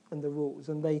laws and the rules,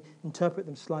 and they interpret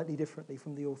them slightly differently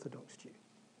from the Orthodox Jew.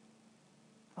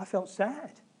 I felt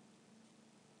sad.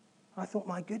 I thought,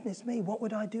 my goodness me, what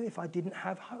would I do if I didn't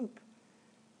have hope?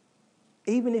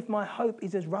 Even if my hope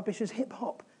is as rubbish as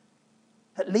hip-hop,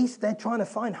 at least they're trying to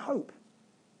find hope.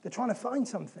 They're trying to find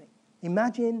something.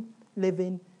 Imagine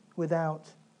living without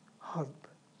hope.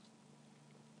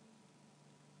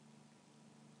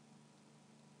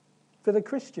 For the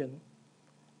Christian,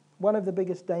 one of the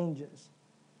biggest dangers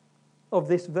of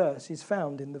this verse is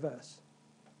found in the verse.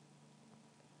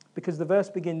 Because the verse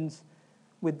begins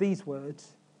with these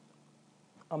words,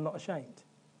 I'm not ashamed.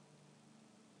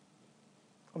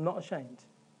 I'm not ashamed.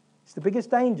 It's the biggest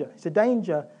danger. It's a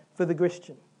danger for the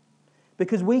Christian.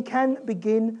 Because we can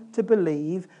begin to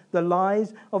believe the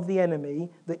lies of the enemy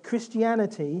that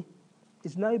Christianity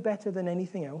is no better than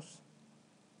anything else,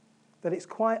 that it's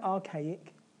quite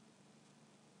archaic,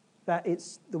 that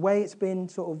it's the way it's been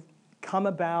sort of come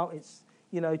about. It's,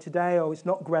 today, it's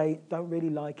not great, don't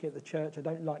really like it. The church, I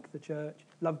don't like the church.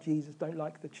 Love Jesus, don't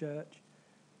like the church.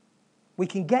 We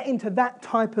can get into that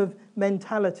type of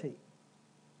mentality.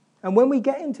 And when we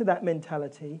get into that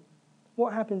mentality,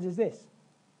 what happens is this.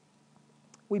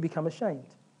 We become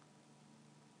ashamed.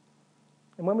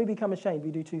 And when we become ashamed,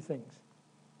 we do two things.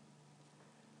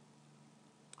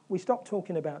 We stop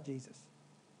talking about Jesus.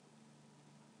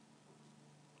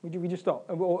 We just stop.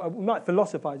 Or we might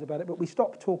philosophize about it, but we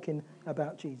stop talking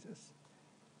about Jesus.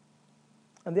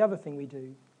 And the other thing we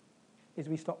do is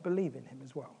we stop believing him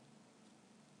as well.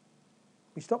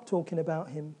 We stop talking about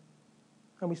him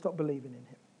and we stop believing in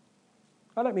him.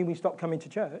 I don't mean we stop coming to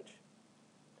church,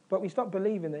 but we stop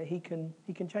believing that he can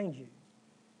change you.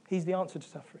 He's the answer to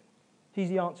suffering. He's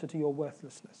the answer to your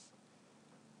worthlessness.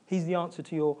 He's the answer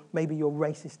to maybe your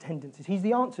racist tendencies. He's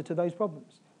the answer to those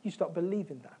problems. You stop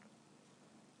believing that.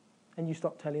 And you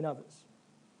stop telling others.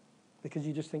 Because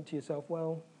you just think to yourself,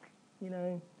 well,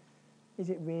 is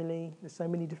it really? There's so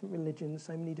many different religions,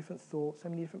 so many different thoughts, so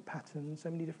many different patterns, so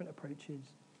many different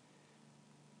approaches.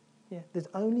 Yeah, there's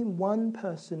only one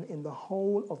person in the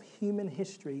whole of human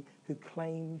history who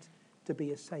claimed to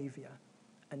be a saviour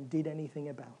and did anything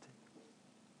about it.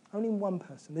 Only one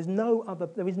person.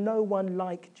 There is no one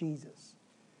like Jesus.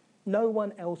 No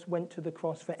one else went to the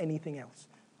cross for anything else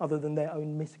other than their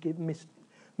own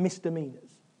misdemeanors.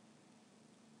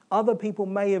 Other people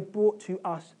may have brought to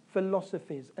us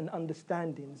philosophies and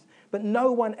understandings, but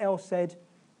no one else said,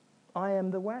 I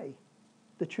am the way,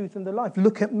 the truth, and the life.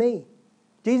 Look at me.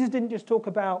 Jesus didn't just talk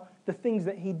about the things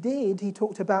that he did, he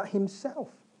talked about himself.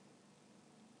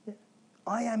 Yeah.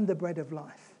 I am the bread of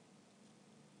life.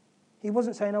 He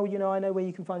wasn't saying, I know where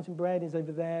you can find some bread, it's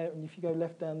over there, and if you go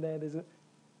left down there,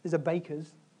 there's a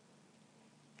baker's.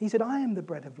 He said, I am the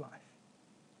bread of life.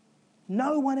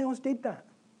 No one else did that.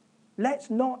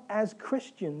 Let's not, as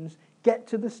Christians, get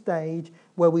to the stage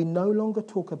where we no longer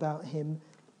talk about him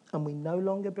and we no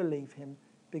longer believe him,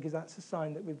 because that's a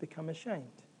sign that we've become ashamed.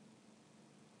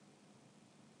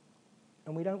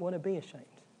 And we don't want to be ashamed.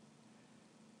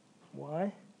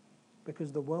 Why?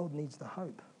 Because the world needs the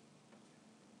hope.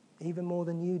 Even more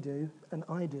than you do and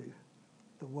I do.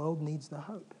 The world needs the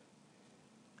hope.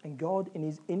 And God, in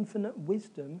his infinite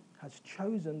wisdom, has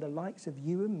chosen the likes of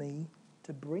you and me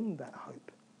to bring that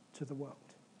hope to the world.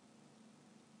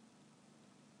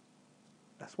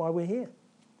 That's why we're here.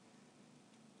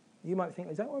 You might think,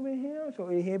 is that why we're here? I thought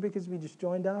we were here because we just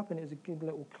joined up and it was a good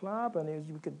little club and it was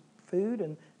good food.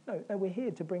 And no, we're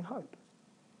here to bring hope.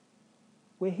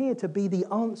 We're here to be the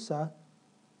answer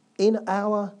in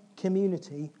our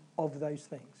community of those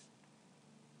things.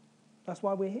 That's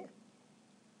why we're here.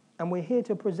 And we're here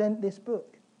to present this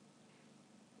book,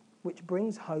 which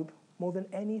brings hope more than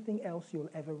anything else you'll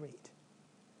ever read.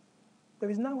 There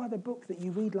is no other book that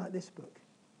you read like this book.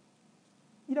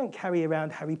 You don't carry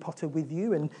around Harry Potter with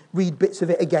you and read bits of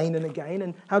it again and again,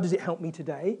 and how does it help me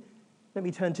today? Let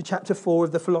me turn to chapter 4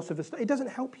 of the Philosopher's Stone. It doesn't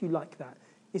help you like that.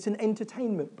 It's an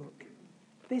entertainment book.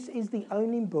 This is the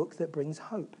only book that brings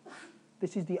hope.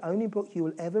 This is the only book you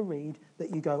will ever read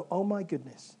that you go, oh my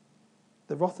goodness,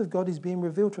 the wrath of God is being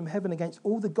revealed from heaven against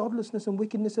all the godlessness and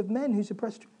wickedness of men who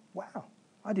suppress truth. Wow,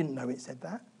 I didn't know it said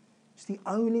that. It's the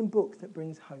only book that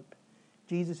brings hope.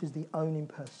 Jesus is the only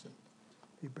person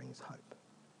who brings hope.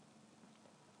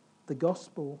 The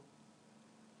gospel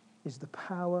is the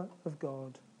power of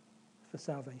God for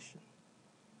salvation,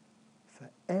 for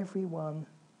everyone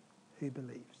who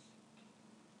believes.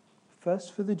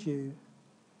 First for the Jew,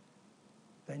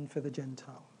 then for the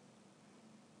Gentile.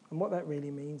 And what that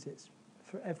really means is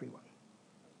for everyone.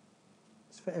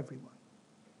 It's for everyone.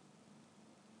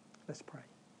 Let's pray.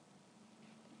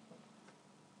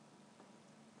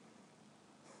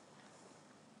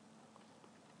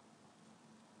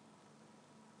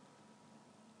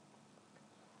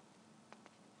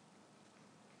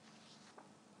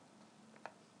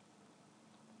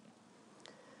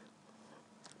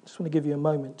 I just want to give you a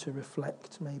moment to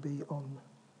reflect maybe on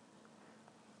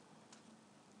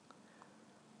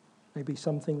maybe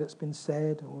something that's been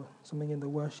said or something in the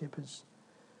worship has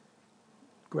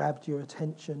grabbed your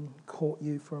attention, caught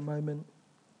you for a moment.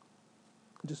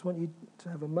 I just want you to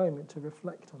have a moment to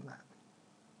reflect on that.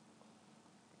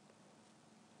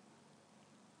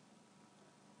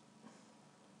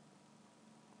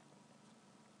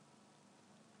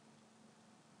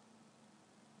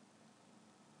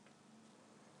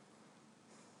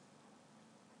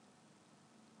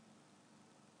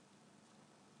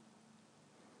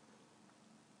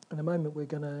 In a moment, we're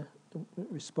going to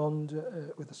respond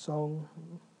with a song.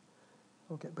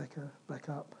 I'll get Becca back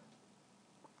up.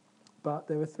 But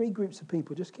there are three groups of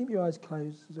people. Just keep your eyes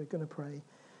closed as we're going to pray.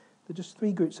 There are just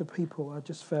three groups of people I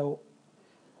just felt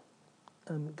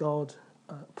God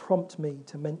prompt me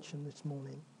to mention this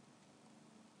morning.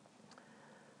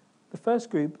 The first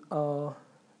group are,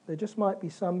 there just might be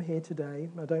some here today,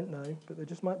 I don't know, but there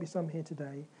just might be some here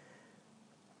today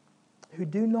who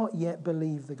do not yet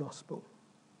believe the gospel.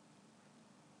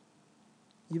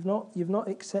 You've not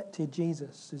accepted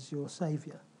Jesus as your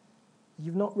Saviour.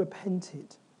 You've not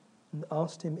repented and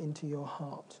asked him into your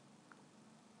heart.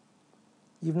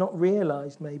 You've not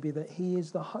realised maybe that he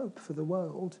is the hope for the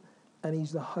world and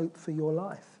he's the hope for your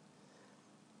life.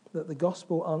 That the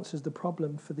gospel answers the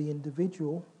problem for the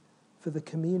individual, for the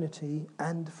community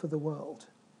and for the world.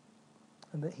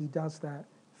 And that he does that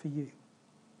for you.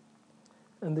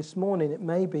 And this morning it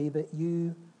may be that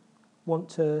you want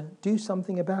to do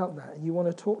something about that. You want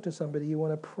to talk to somebody, you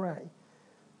want to pray.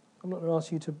 I'm not going to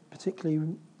ask you to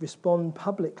particularly respond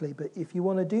publicly, but if you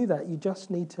want to do that, you just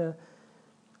need to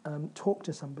talk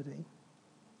to somebody.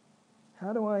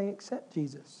 How do I accept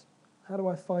Jesus? How do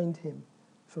I find him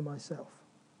for myself?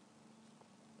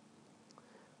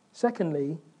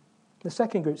 Secondly, the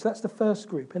second group, so that's the first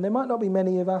group, and there might not be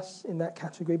many of us in that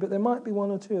category, but there might be one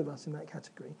or two of us in that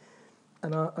category.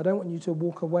 And I don't want you to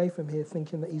walk away from here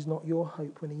thinking that he's not your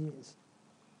hope when he is.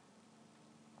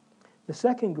 The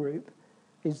second group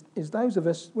is those of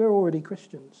us, we're already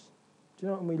Christians. Do you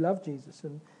know what? And we love Jesus.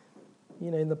 And, you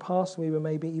know, in the past we were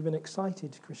maybe even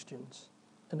excited Christians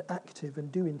and active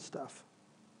and doing stuff.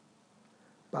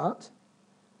 But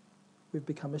we've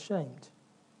become ashamed.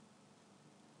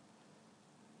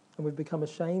 And we've become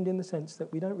ashamed in the sense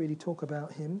that we don't really talk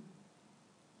about him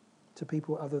to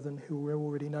people other than who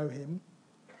already know him.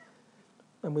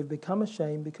 And we've become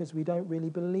ashamed because we don't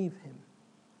really believe him.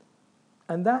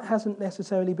 And that hasn't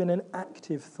necessarily been an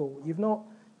active thought. You've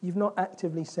not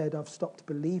actively said, I've stopped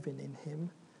believing in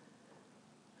him.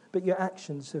 But your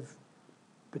actions have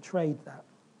betrayed that.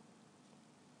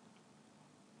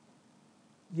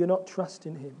 You're not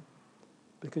trusting him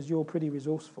because you're pretty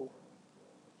resourceful.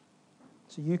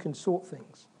 So you can sort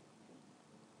things.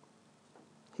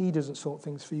 He doesn't sort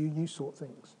things for you, you sort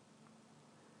things.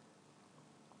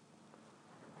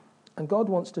 And God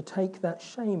wants to take that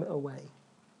shame away.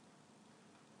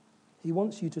 He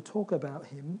wants you to talk about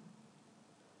him,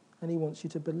 and he wants you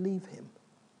to believe him.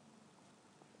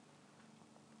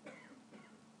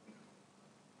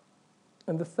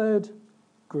 And the third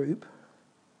group,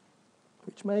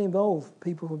 which may involve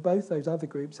people from both those other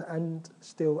groups and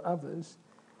still others,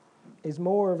 is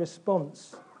more a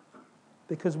response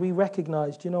because we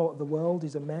recognize, do you know what, the world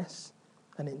is a mess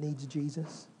and it needs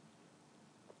Jesus.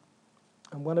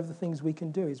 And one of the things we can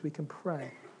do is we can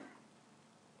pray.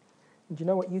 And do you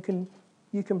know what? You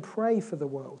can pray for the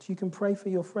world. You can pray for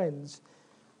your friends.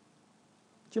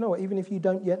 Do you know what? Even if you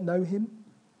don't yet know him,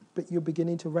 but you're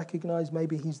beginning to recognize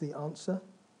maybe he's the answer,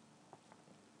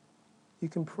 you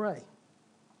can pray.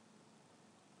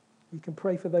 You can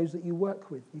pray for those that you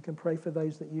work with. You can pray for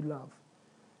those that you love.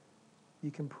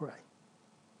 You can pray.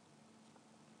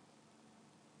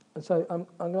 And so I'm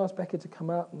going to ask Becca to come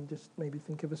out and just maybe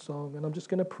think of a song. And I'm just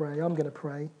going to pray. I'm going to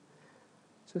pray.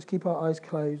 So let's keep our eyes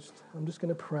closed. I'm just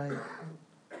going to pray.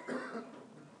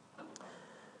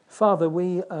 Father,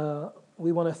 we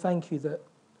want to thank you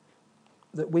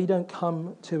that we don't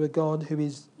come to a God who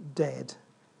is dead.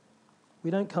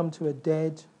 We don't come to a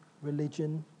dead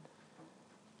religion.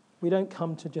 We don't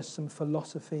come to just some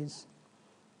philosophies.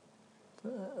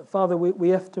 Father, we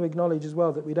have to acknowledge as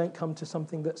well that we don't come to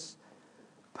something that's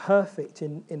perfect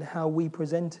in how we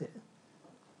present it.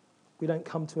 We don't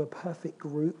come to a perfect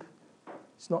group.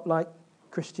 It's not like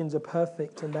Christians are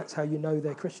perfect and that's how you know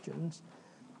they're Christians.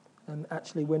 And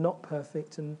actually we're not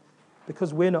perfect, and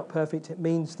because we're not perfect, it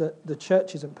means that the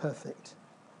church isn't perfect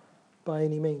by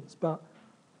any means. But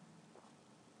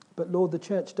Lord, the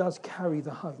church does carry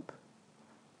the hope.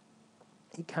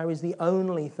 It carries the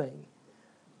only thing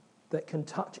that can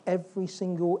touch every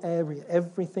single area,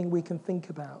 everything we can think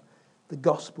about. The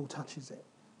gospel touches it.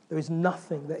 There is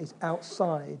nothing that is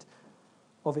outside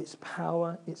of its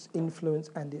power, its influence,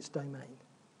 and its domain.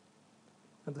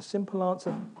 And the simple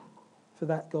answer for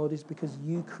that, God, is because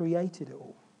you created it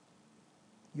all.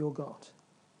 You're God.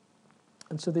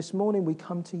 And so this morning we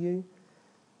come to you.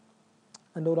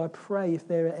 And Lord, I pray if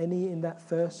there are any in that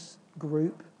first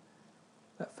group,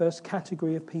 that first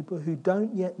category of people who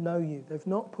don't yet know you, they've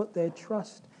not put their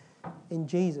trust in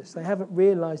Jesus, they haven't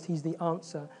realized he's the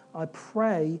answer, I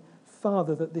pray,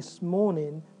 Father, that this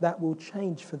morning that will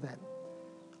change for them.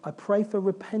 I pray for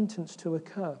repentance to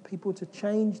occur, people to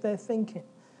change their thinking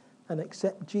and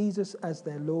accept Jesus as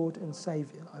their Lord and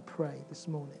Saviour. I pray this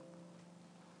morning.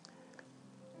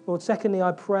 Lord, secondly,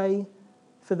 I pray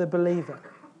for the believer,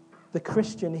 the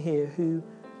Christian here who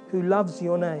loves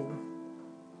your name,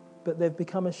 but they've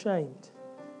become ashamed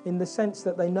in the sense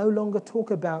that they no longer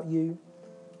talk about you,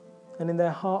 and in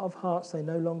their heart of hearts they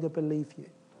no longer believe you.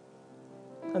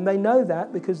 And they know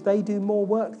that because they do more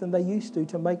work than they used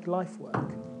to make life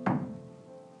work.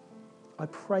 I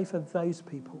pray for those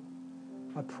people.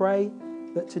 I pray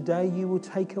that today you will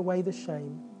take away the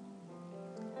shame.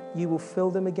 You will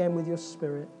fill them again with your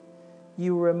Spirit.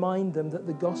 You will remind them that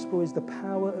the gospel is the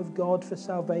power of God for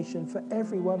salvation for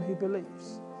everyone who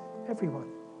believes. Everyone.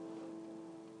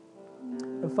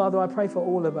 And Father, I pray for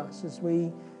all of us as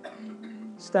we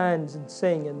stand and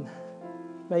sing and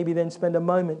maybe then spend a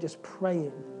moment just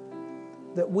praying,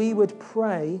 that we would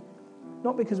pray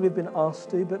not because we've been asked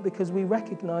to, but because we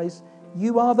recognize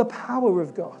you are the power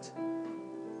of God,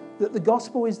 that the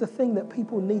gospel is the thing that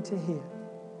people need to hear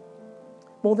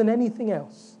more than anything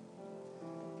else.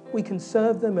 We can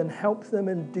serve them and help them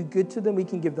and do good to them. We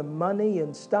can give them money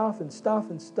and stuff.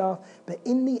 But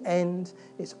in the end,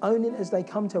 it's only as they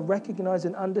come to recognize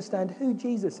and understand who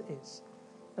Jesus is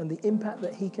and the impact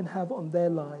that he can have on their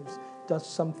lives does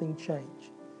something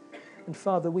change. And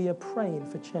Father, we are praying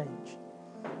for change.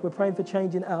 We're praying for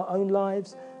change in our own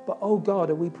lives, but oh God,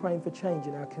 are we praying for change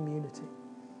in our community?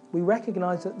 We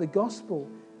recognize that the gospel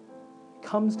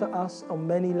comes to us on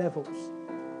many levels.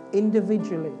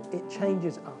 Individually, it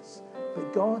changes us.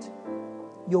 But God,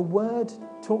 your word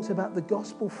talks about the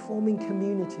gospel forming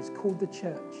communities called the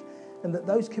church, and that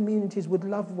those communities would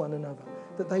love one another,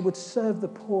 that they would serve the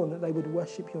poor, and that they would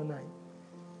worship your name.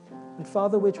 And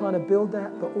Father, we're trying to build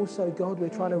that, but also, God, we're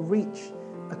trying to reach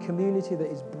a community that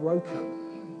is broken,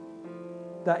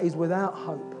 that is without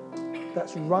hope,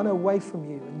 that's run away from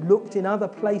you and looked in other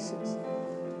places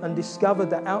and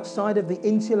discovered that outside of the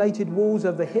insulated walls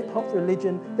of the hip-hop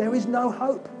religion, there is no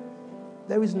hope.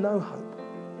 There is no hope.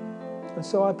 And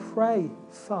so I pray,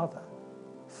 Father,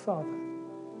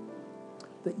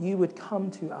 that you would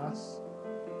come to us,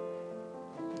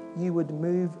 you would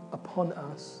move upon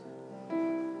us,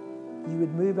 you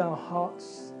would move our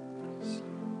hearts,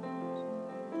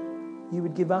 you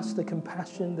would give us the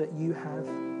compassion that you have.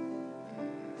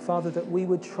 Father, that we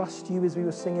would trust you as we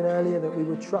were singing earlier, that we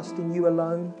would trust in you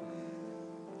alone.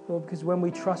 Lord, because when we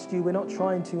trust you, we're not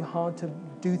trying too hard to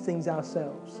do things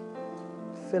ourselves.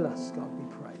 Fill us, God, we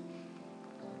pray.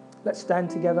 Let's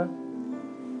stand together.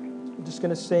 We're just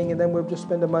going to sing and then we'll just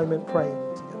spend a moment praying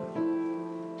together.